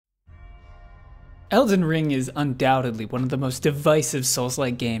Elden Ring is undoubtedly one of the most divisive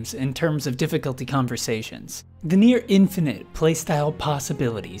Souls-like games in terms of difficulty conversations. The near infinite playstyle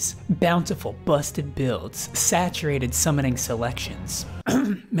possibilities, bountiful busted builds, saturated summoning selections,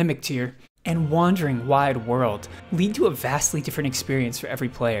 mimic tier, and wandering wide world lead to a vastly different experience for every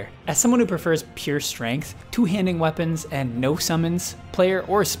player. As someone who prefers pure strength, two-handing weapons, and no summons, player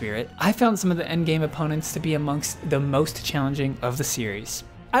or spirit, I found some of the endgame opponents to be amongst the most challenging of the series.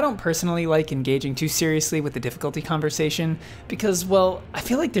 I don't personally like engaging too seriously with the difficulty conversation because, well, I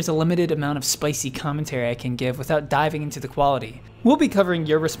feel like there's a limited amount of spicy commentary I can give without diving into the quality. We'll be covering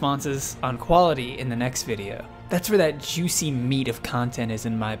your responses on quality in the next video. That's where that juicy meat of content is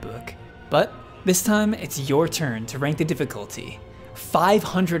in my book. But this time, it's your turn to rank the difficulty.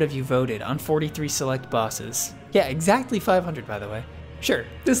 500 of you voted on 43 select bosses. Yeah, exactly 500 by the way. Sure,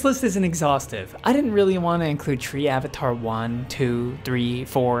 this list isn't exhaustive. I didn't really want to include Tree Avatar 1, 2, 3,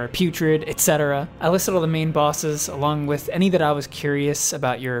 4, Putrid, etc. I listed all the main bosses along with any that I was curious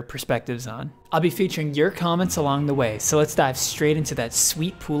about your perspectives on. I'll be featuring your comments along the way, so let's dive straight into that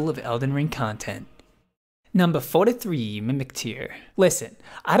sweet pool of Elden Ring content. Number 43, Mimic Tier. Listen,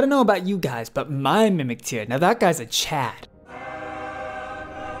 I don't know about you guys, but my Mimic Tier, now that guy's a Chad.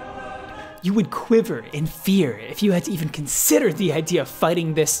 You would quiver in fear if you had to even consider the idea of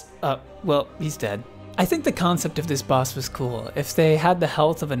fighting this, well, he's dead. I think the concept of this boss was cool. If they had the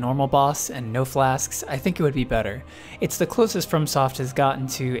health of a normal boss and no flasks, I think it would be better. It's the closest FromSoft has gotten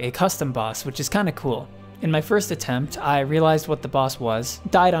to a custom boss, which is kinda cool. In my first attempt, I realized what the boss was,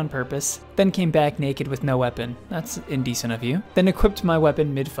 died on purpose, then came back naked with no weapon. That's indecent of you. Then equipped my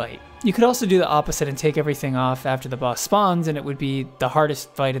weapon mid-fight. You could also do the opposite and take everything off after the boss spawns and it would be the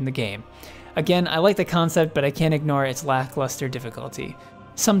hardest fight in the game. Again, I like the concept, but I can't ignore its lackluster difficulty.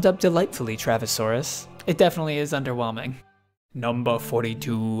 Summed up delightfully, Travisaurus. It definitely is underwhelming. Number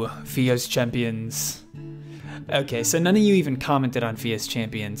 42, Fia's Champions. Okay, so none of you even commented on Fia's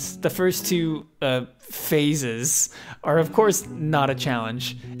Champions. The first two, phases are of course not a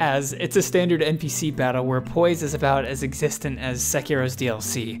challenge, as it's a standard NPC battle where poise is about as existent as Sekiro's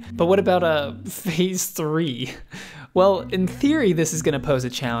DLC. But what about phase 3? Well, in theory this is gonna pose a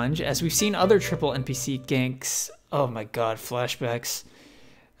challenge, as we've seen other triple NPC ganks. Oh my god, flashbacks.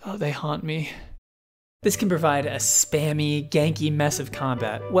 Oh, they haunt me. This can provide a spammy, ganky mess of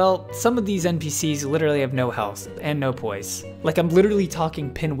combat. Well, some of these NPCs literally have no health and no poise. Like, I'm literally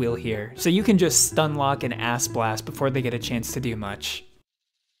talking Pinwheel here, so you can just stun lock and ass blast before they get a chance to do much.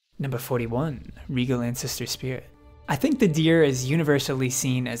 Number 41, Regal Ancestor Spirit. I think the deer is universally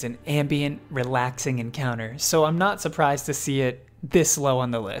seen as an ambient, relaxing encounter, so I'm not surprised to see it this low on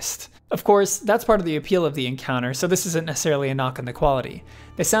the list. Of course, that's part of the appeal of the encounter, so this isn't necessarily a knock on the quality.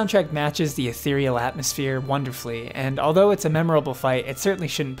 The soundtrack matches the ethereal atmosphere wonderfully, and although it's a memorable fight, it certainly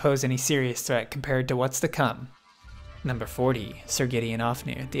shouldn't pose any serious threat compared to what's to come. Number 40, Sir Gideon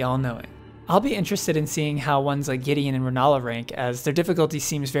Ofnir, the All-Knowing. I'll be interested in seeing how ones like Gideon and Renala rank, as their difficulty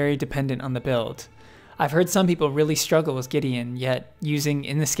seems very dependent on the build. I've heard some people really struggle with Gideon, yet using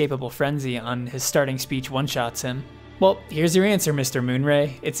Inescapable Frenzy on his starting speech one-shots him. Well, here's your answer, Mr.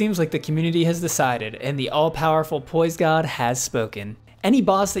 Moonray. It seems like the community has decided, and the all-powerful Poise God has spoken. Any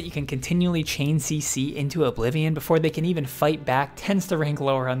boss that you can continually chain CC into oblivion before they can even fight back tends to rank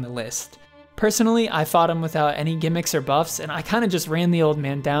lower on the list. Personally, I fought him without any gimmicks or buffs, and I kinda just ran the old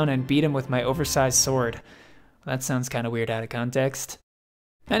man down and beat him with my oversized sword. That sounds kinda weird out of context.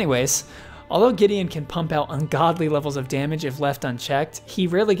 Anyways, although Gideon can pump out ungodly levels of damage if left unchecked, he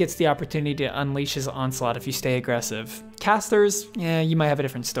rarely gets the opportunity to unleash his onslaught if you stay aggressive. Casters, yeah, you might have a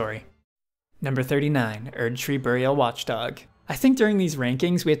different story. Number 39, Erdtree Burial Watchdog. I think during these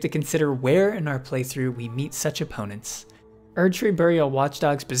rankings we have to consider where in our playthrough we meet such opponents. Erdtree Burial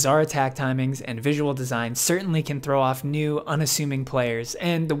Watchdog's bizarre attack timings and visual design certainly can throw off new, unassuming players,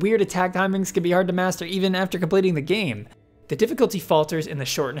 and the weird attack timings can be hard to master even after completing the game. The difficulty falters in the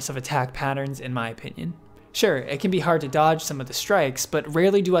shortness of attack patterns, in my opinion. Sure, it can be hard to dodge some of the strikes, but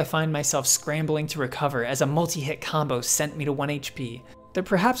rarely do I find myself scrambling to recover as a multi-hit combo sent me to 1 HP. They're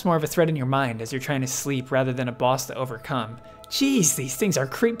perhaps more of a threat in your mind as you're trying to sleep rather than a boss to overcome. Jeez, these things are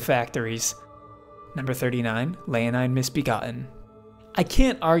creep factories. Number 39, Leonine Misbegotten. I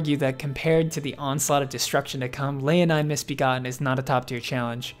can't argue that compared to the onslaught of destruction to come, Leonine Misbegotten is not a top tier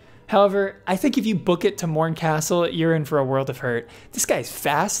challenge. However, I think if you book it to Morn Castle, you're in for a world of hurt. This guy is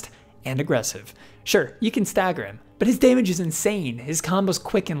fast and aggressive. Sure, you can stagger him, but his damage is insane. His combo's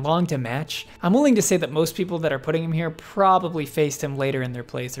quick and long to match. I'm willing to say that most people that are putting him here probably faced him later in their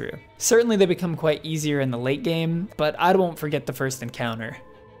playthrough. Certainly they become quite easier in the late game, but I won't forget the first encounter.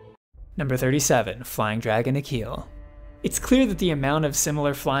 Number 37, Flying Dragon Akil. It's clear that the amount of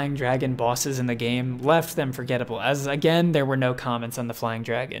similar flying dragon bosses in the game left them forgettable, as again, there were no comments on the flying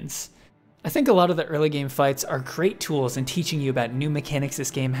dragons. I think a lot of the early game fights are great tools in teaching you about new mechanics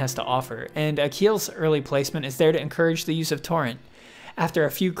this game has to offer, and Akil's early placement is there to encourage the use of Torrent. After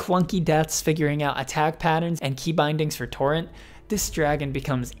a few clunky deaths figuring out attack patterns and key bindings for Torrent, this dragon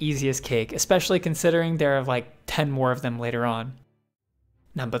becomes easy as cake, especially considering there are like 10 more of them later on.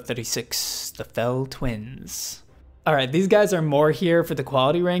 Number 36, the Fell Twins. Alright, these guys are more here for the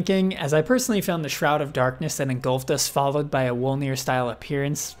quality ranking, as I personally found the Shroud of Darkness that engulfed us followed by a Wolnir style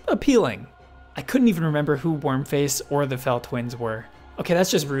appearance appealing. I couldn't even remember who Wormface or the Fell Twins were. Okay,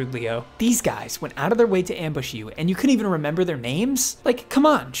 that's just rude, Leo. These guys went out of their way to ambush you, and you couldn't even remember their names? Like, come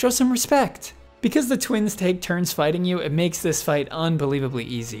on, show some respect. Because the twins take turns fighting you, it makes this fight unbelievably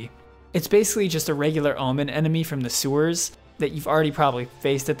easy. It's basically just a regular Omen enemy from the sewers that you've already probably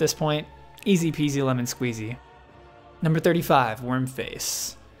faced at this point. Easy peasy lemon squeezy. Number 35,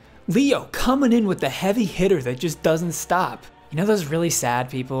 Wormface. Leo coming in with the heavy hitter that just doesn't stop. You know those really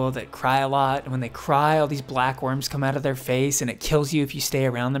sad people that cry a lot, and when they cry, all these black worms come out of their face and it kills you if you stay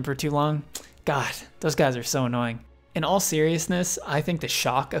around them for too long? God, those guys are so annoying. In all seriousness, I think the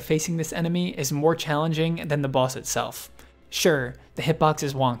shock of facing this enemy is more challenging than the boss itself. Sure, the hitbox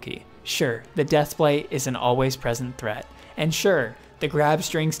is wonky. Sure, the deathblade is an always present threat. And sure, the grab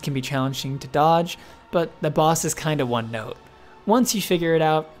strings can be challenging to dodge, but the boss is kinda one note. Once you figure it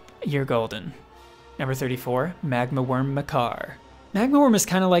out, you're golden. Number 34, Magma Worm Makar. Magma Worm is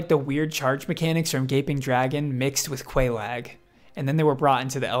kinda like the weird charge mechanics from Gaping Dragon mixed with Quelaag, and then they were brought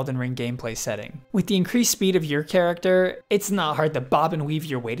into the Elden Ring gameplay setting. With the increased speed of your character, it's not hard to bob and weave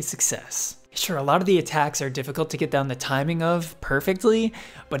your way to success. Sure, a lot of the attacks are difficult to get down the timing of perfectly,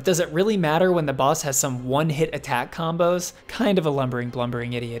 but does it really matter when the boss has some one-hit attack combos? Kind of a lumbering,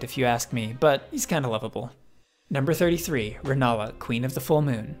 blumbering idiot if you ask me, but he's kinda lovable. Number 33, Renala, Queen of the Full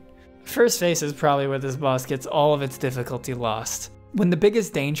Moon. First phase is probably where this boss gets all of its difficulty lost. When the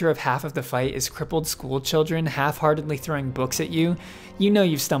biggest danger of half of the fight is crippled school children half-heartedly throwing books at you, you know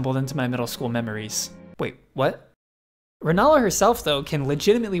you've stumbled into my middle school memories. Wait, what? Renala herself, though, can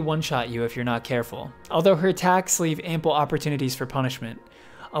legitimately one-shot you if you're not careful, although her attacks leave ample opportunities for punishment.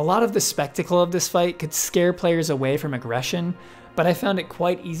 A lot of the spectacle of this fight could scare players away from aggression, but I found it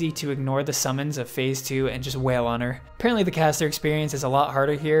quite easy to ignore the summons of Phase 2 and just wail on her. Apparently the caster experience is a lot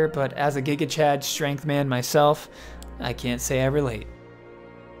harder here, but as a Giga Chad strength man myself, I can't say I relate.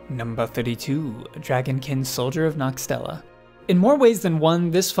 Number 32, Dragonkin Soldier of Noxtella. In more ways than one,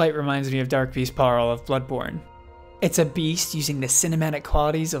 this fight reminds me of Dark Beast Parl of Bloodborne. It's a beast using the cinematic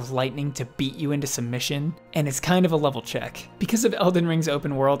qualities of lightning to beat you into submission, and it's kind of a level check. Because of Elden Ring's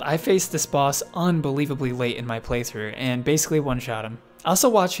open world, I faced this boss unbelievably late in my playthrough, and basically one-shot him. I also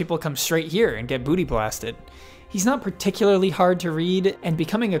watched people come straight here and get booty blasted. He's not particularly hard to read, and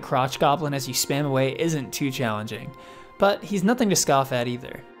becoming a crotch goblin as you spam away isn't too challenging, but he's nothing to scoff at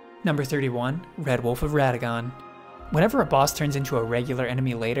either. Number 31, Red Wolf of Radagon. Whenever a boss turns into a regular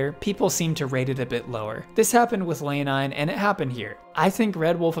enemy later, people seem to rate it a bit lower. This happened with Leonine, and it happened here. I think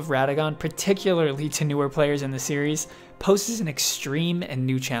Red Wolf of Radagon, particularly to newer players in the series, poses an extreme and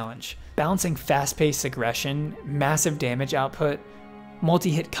new challenge. Balancing fast-paced aggression, massive damage output,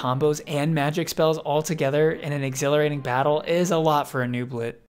 multi-hit combos, and magic spells all together in an exhilarating battle is a lot for a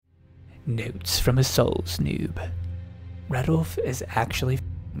nooblet. Notes from a Souls noob. Red Wolf is actually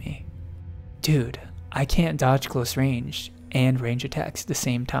me. Dude, I can't dodge close range and range attacks at the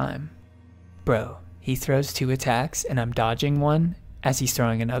same time. Bro, he throws 2 attacks and I'm dodging one as he's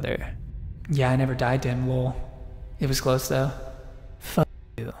throwing another. Yeah, I never died to him, lol. It was close though. Fuck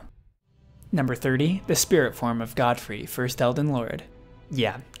you. Number 30, the spirit form of Godfrey, First Elden Lord.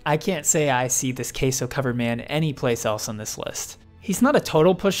 Yeah, I can't say I see this queso covered man anyplace else on this list. He's not a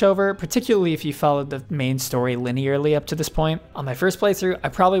total pushover, particularly if you followed the main story linearly up to this point. On my first playthrough, I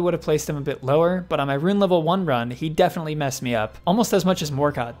probably would have placed him a bit lower, but on my rune level 1 run, he definitely messed me up, almost as much as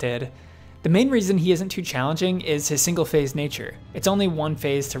Morgott did. The main reason he isn't too challenging is his single phase nature. It's only one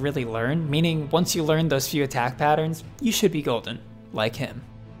phase to really learn, meaning once you learn those few attack patterns, you should be golden, like him.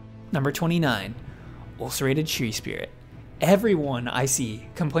 Number 29, Ulcerated Tree Spirit. Everyone I see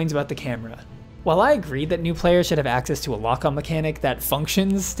complains about the camera. While I agree that new players should have access to a lock-on mechanic that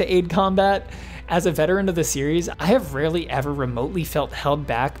functions to aid combat, as a veteran of the series, I have rarely ever remotely felt held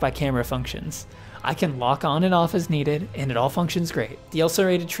back by camera functions. I can lock on and off as needed, and it all functions great. The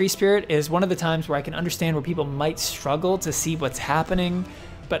Ulcerated Tree Spirit is one of the times where I can understand where people might struggle to see what's happening,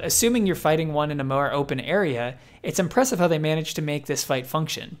 but assuming you're fighting one in a more open area, it's impressive how they managed to make this fight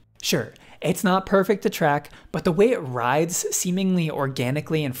function. Sure, it's not perfect to track, but the way it rides seemingly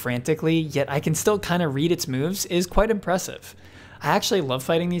organically and frantically, yet I can still kind of read its moves, is quite impressive. I actually love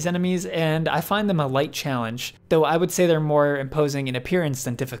fighting these enemies, and I find them a light challenge, though I would say they're more imposing in appearance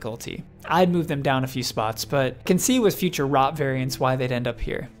than difficulty. I'd move them down a few spots, but can see with future ROT variants why they'd end up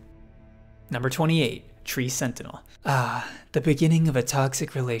here. Number 28. Tree Sentinel. The beginning of a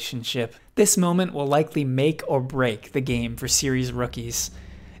toxic relationship. This moment will likely make or break the game for series rookies.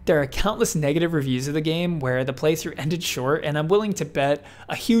 There are countless negative reviews of the game where the playthrough ended short, and I'm willing to bet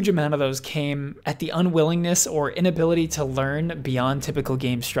a huge amount of those came at the unwillingness or inability to learn beyond typical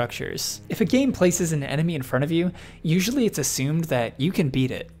game structures. If a game places an enemy in front of you, usually it's assumed that you can beat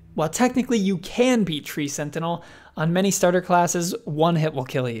it. While technically you can beat Tree Sentinel, on many starter classes, one hit will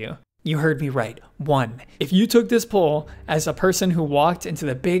kill you. You heard me right, one. If you took this poll as a person who walked into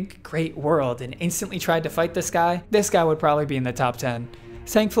the big, great world and instantly tried to fight this guy would probably be in the top 10.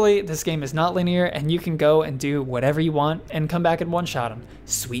 Thankfully, this game is not linear, and you can go and do whatever you want and come back and one-shot him.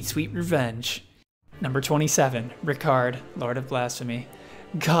 Sweet, sweet revenge. Number 27, Ricard, Lord of Blasphemy.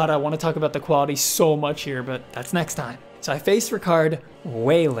 God, I want to talk about the quality so much here, but that's next time. So I faced Ricard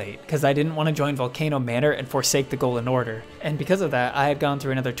way late, because I didn't want to join Volcano Manor and forsake the Golden Order. And because of that, I had gone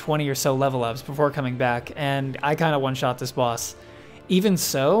through another 20 or so level ups before coming back, and I kind of one-shot this boss. Even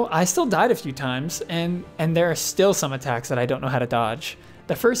so, I still died a few times, and there are still some attacks that I don't know how to dodge.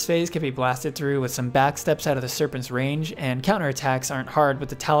 The first phase can be blasted through with some backsteps out of the Serpent's range, and counterattacks aren't hard with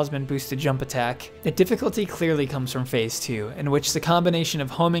the Talisman boosted jump attack. The difficulty clearly comes from phase 2, in which the combination of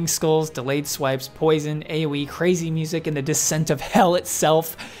homing skulls, delayed swipes, poison, AoE, crazy music, and the descent of hell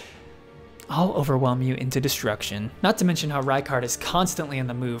itself all overwhelm you into destruction. Not to mention how Ricard is constantly on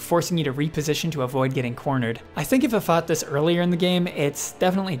the move, forcing you to reposition to avoid getting cornered. I think if I fought this earlier in the game, it's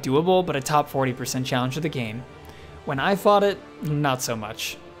definitely doable, but a top 40% challenge of the game. When I fought it, not so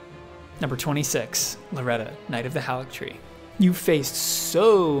much. Number 26, Loretta, Knight of the Halictree. You faced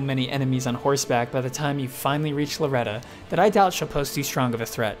so many enemies on horseback by the time you finally reach Loretta that I doubt she'll pose too strong of a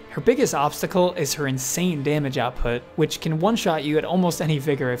threat. Her biggest obstacle is her insane damage output, which can one-shot you at almost any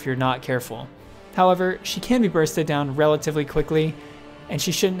vigor if you're not careful. However, she can be bursted down relatively quickly, and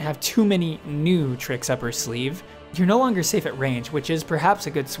she shouldn't have too many new tricks up her sleeve. You're no longer safe at range, which is perhaps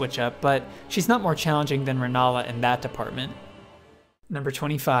a good switch up, but she's not more challenging than Renala in that department. Number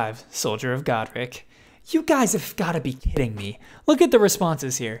 25, Soldier of Godric. You guys have got to be kidding me. Look at the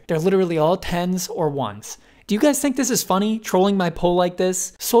responses here. They're literally all 10s or 1s. Do you guys think this is funny, trolling my poll like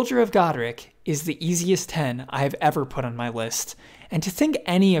this? Soldier of Godric is the easiest 10 I have ever put on my list. And to think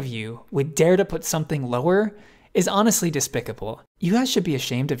any of you would dare to put something lower is honestly despicable. You guys should be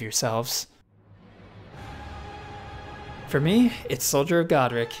ashamed of yourselves. For me, it's Soldier of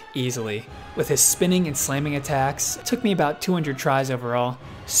Godric, easily. With his spinning and slamming attacks, it took me about 200 tries overall.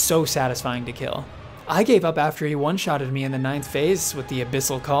 So satisfying to kill. I gave up after he one-shotted me in the 9th phase with the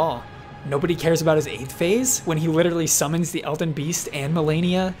Abyssal Call. Nobody cares about his 8th phase, when he literally summons the Elden Beast and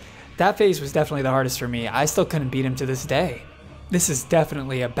Melania. That phase was definitely the hardest for me. I still couldn't beat him to this day. This is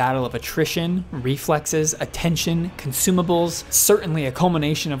definitely a battle of attrition, reflexes, attention, consumables, certainly a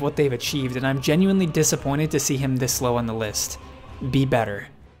culmination of what they've achieved, and I'm genuinely disappointed to see him this low on the list. Be better.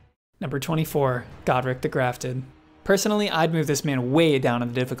 Number 24, Godric the Grafted. Personally, I'd move this man way down on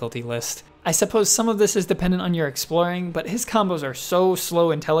the difficulty list. I suppose some of this is dependent on your exploring, but his combos are so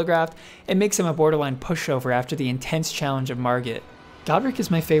slow and telegraphed, it makes him a borderline pushover after the intense challenge of Margit. Godric is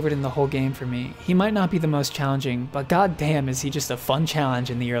my favorite in the whole game for me. He might not be the most challenging, but goddamn is he just a fun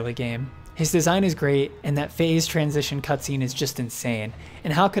challenge in the early game. His design is great, and that phase transition cutscene is just insane.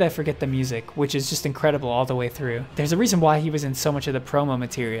 And how could I forget the music, which is just incredible all the way through. There's a reason why he was in so much of the promo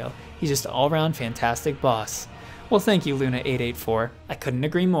material. He's just an all-around fantastic boss. Well, thank you, Luna884. I couldn't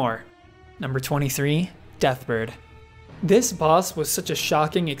agree more. Number 23, Deathbird. This boss was such a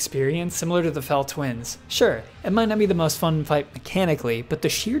shocking experience, similar to the Fell Twins. Sure, it might not be the most fun fight mechanically, but the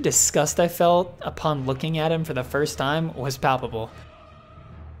sheer disgust I felt upon looking at him for the first time was palpable.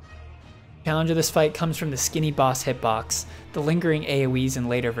 The challenge of this fight comes from the skinny boss hitbox, the lingering AoEs in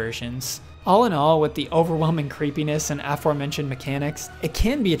later versions. All in all, with the overwhelming creepiness and aforementioned mechanics, it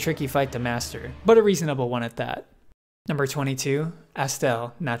can be a tricky fight to master, but a reasonable one at that. Number 22,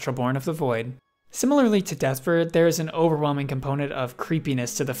 Astel, Natural Born of the Void. Similarly to Deathbird, there is an overwhelming component of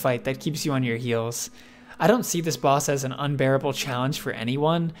creepiness to the fight that keeps you on your heels. I don't see this boss as an unbearable challenge for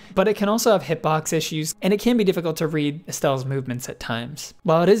anyone, but it can also have hitbox issues, and it can be difficult to read Estelle's movements at times.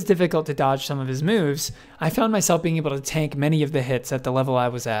 While it is difficult to dodge some of his moves, I found myself being able to tank many of the hits at the level I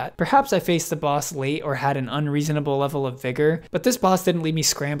was at. Perhaps I faced the boss late or had an unreasonable level of vigor, but this boss didn't leave me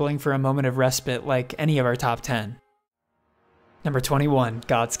scrambling for a moment of respite like any of our top 10. Number 21,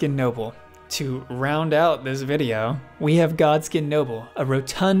 Godskin Noble. To round out this video, we have Godskin Noble, a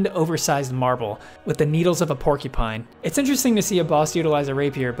rotund, oversized marble with the needles of a porcupine. It's interesting to see a boss utilize a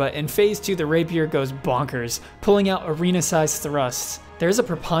rapier, but in phase 2 the rapier goes bonkers, pulling out arena-sized thrusts. There's a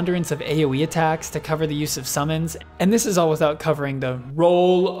preponderance of AoE attacks to cover the use of summons, and this is all without covering the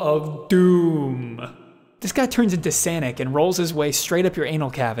Roll of Doom. This guy turns into Sanic and rolls his way straight up your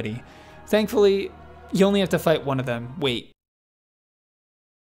anal cavity. Thankfully, you only have to fight one of them. Wait.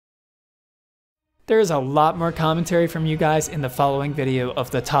 There is a lot more commentary from you guys in the following video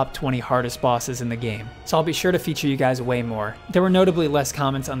of the top 20 hardest bosses in the game, so I'll be sure to feature you guys way more. There were notably less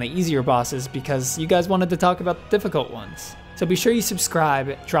comments on the easier bosses because you guys wanted to talk about the difficult ones. So be sure you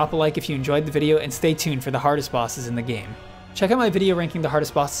subscribe, drop a like if you enjoyed the video, and stay tuned for the hardest bosses in the game. Check out my video ranking the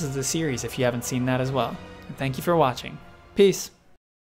hardest bosses of the series if you haven't seen that as well. And thank you for watching. Peace.